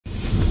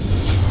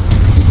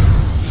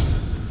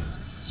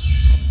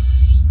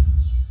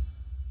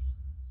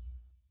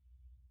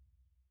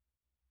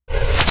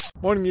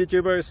Morning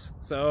YouTubers.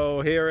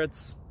 So here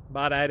it's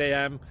about 8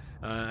 a.m.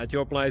 At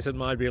your place it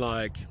might be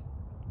like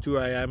 2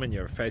 a.m. and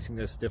you're facing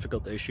this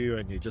difficult issue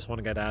and you just want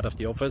to get out of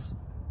the office.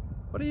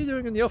 What are you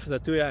doing in the office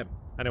at 2 a.m.?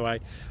 Anyway,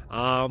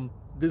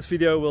 this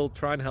video will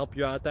try and help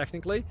you out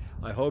technically.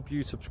 I hope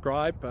you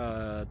subscribe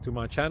to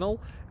my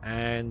channel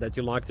and that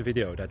you like the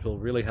video. That will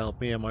really help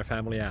me and my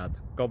family out.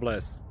 God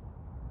bless.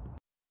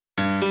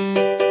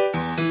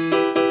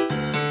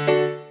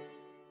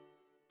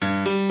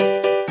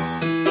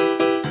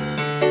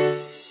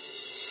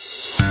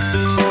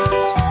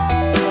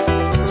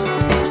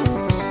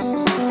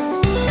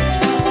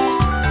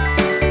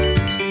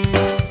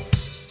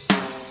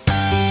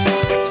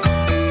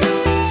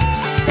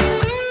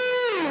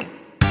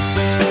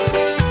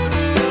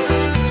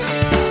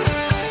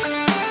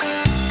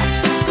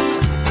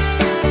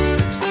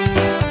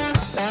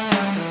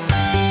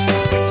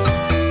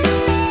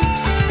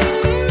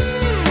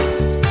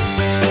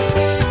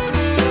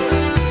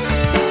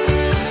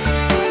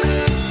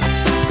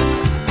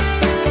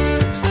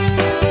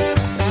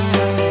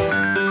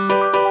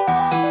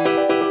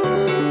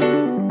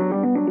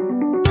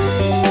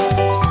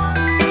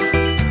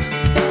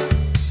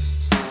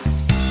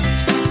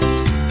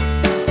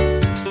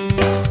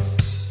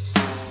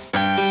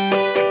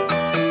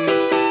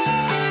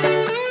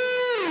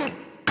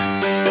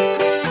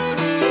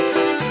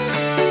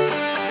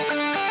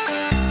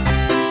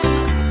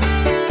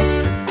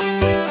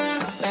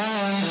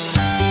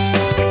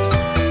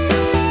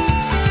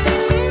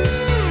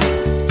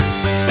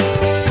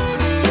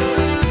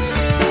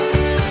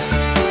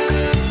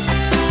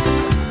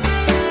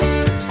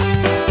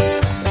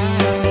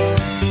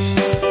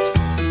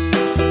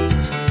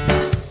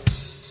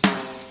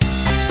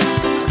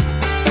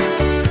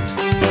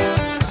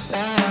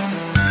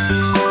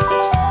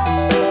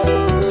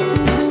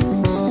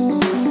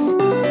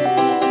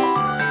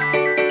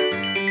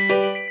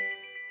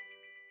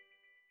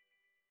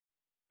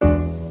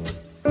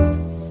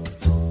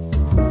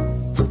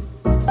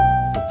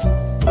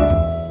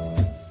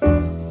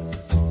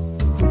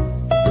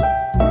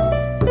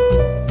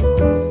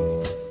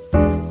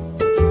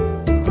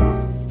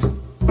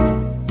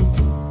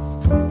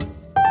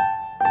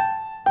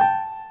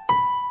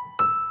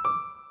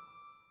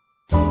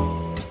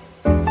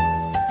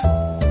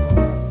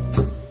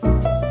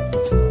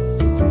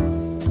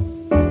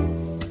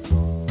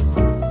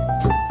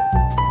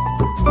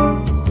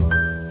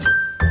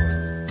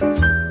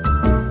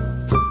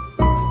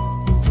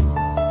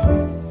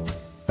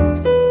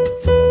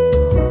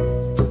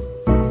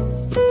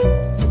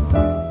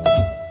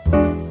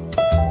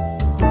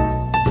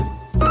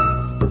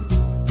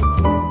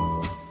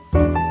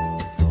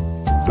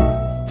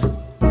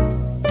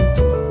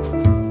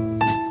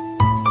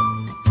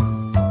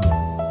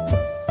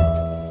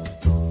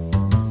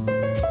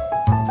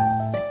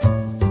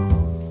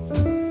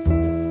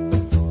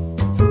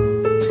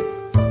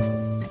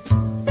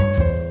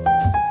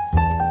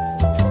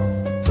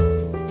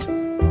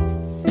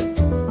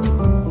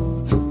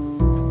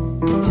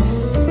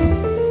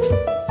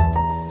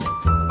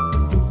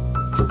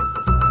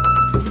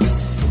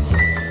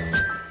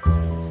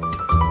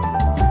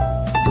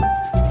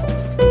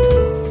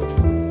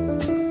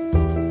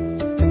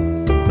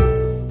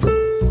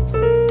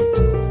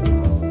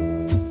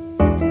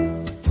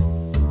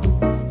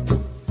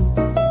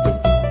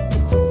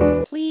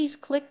 Please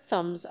click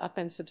thumbs up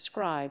and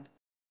subscribe.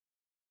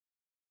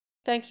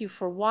 Thank you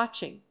for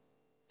watching.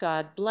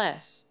 God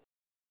bless.